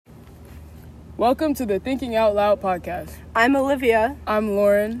Welcome to the Thinking Out Loud podcast. I'm Olivia. I'm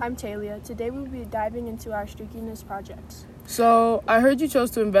Lauryn. I'm Teliyah. Today we'll be diving into our streakiness projects. So, I heard you chose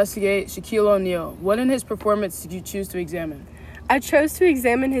to investigate Shaquille O'Neal. What in his performance did you choose to examine? I chose to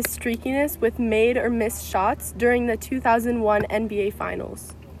examine his streakiness with made or missed shots during the 2001 NBA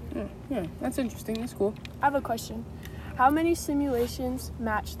Finals. Yeah, that's interesting. That's cool. I have a question. How many simulations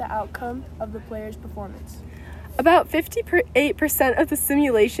match the outcome of the player's performance? About 58% of the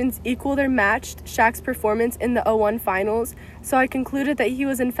simulations equaled or matched Shaq's performance in the 01 Finals, so I concluded that he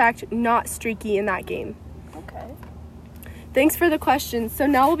was in fact not streaky in that game. Okay. Thanks for the question. So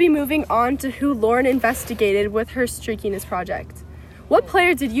now we'll be moving on to who Lauryn investigated with her streakiness project. What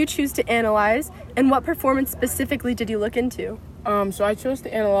player did you choose to analyze, and what performance specifically did you look into? So I chose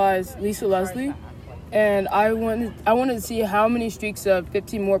to analyze Lisa Leslie, and I wanted to see how many streaks of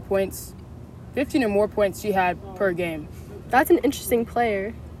 15 or more points she had per game. That's an interesting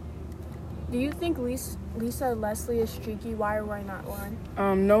player. Do you think Lisa Leslie is streaky? Why or why not,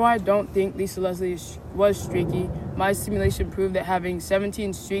 Lauryn? No, I don't think Lisa Leslie was streaky. My simulation proved that having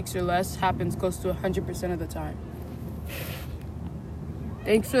 17 streaks or less happens close to 100% of the time.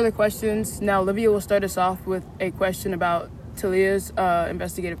 Thanks for the questions. Now, Olivia will start us off with a question about Teliyah's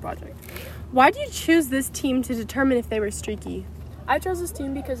investigative project. Why did you choose this team to determine if they were streaky? I chose this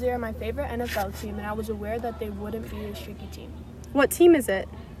team because they are my favorite NFL team, and I was aware that they wouldn't be a streaky team. What team is it?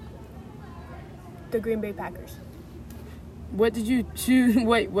 The Green Bay Packers. What did you choose?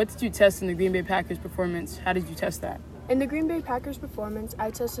 What did you test in the Green Bay Packers performance? How did you test that? In the Green Bay Packers performance, I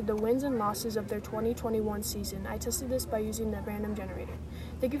tested the wins and losses of their 2021 season. I tested this by using the random generator.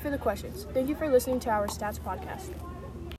 Thank you for the questions. Thank you for listening to our stats podcast.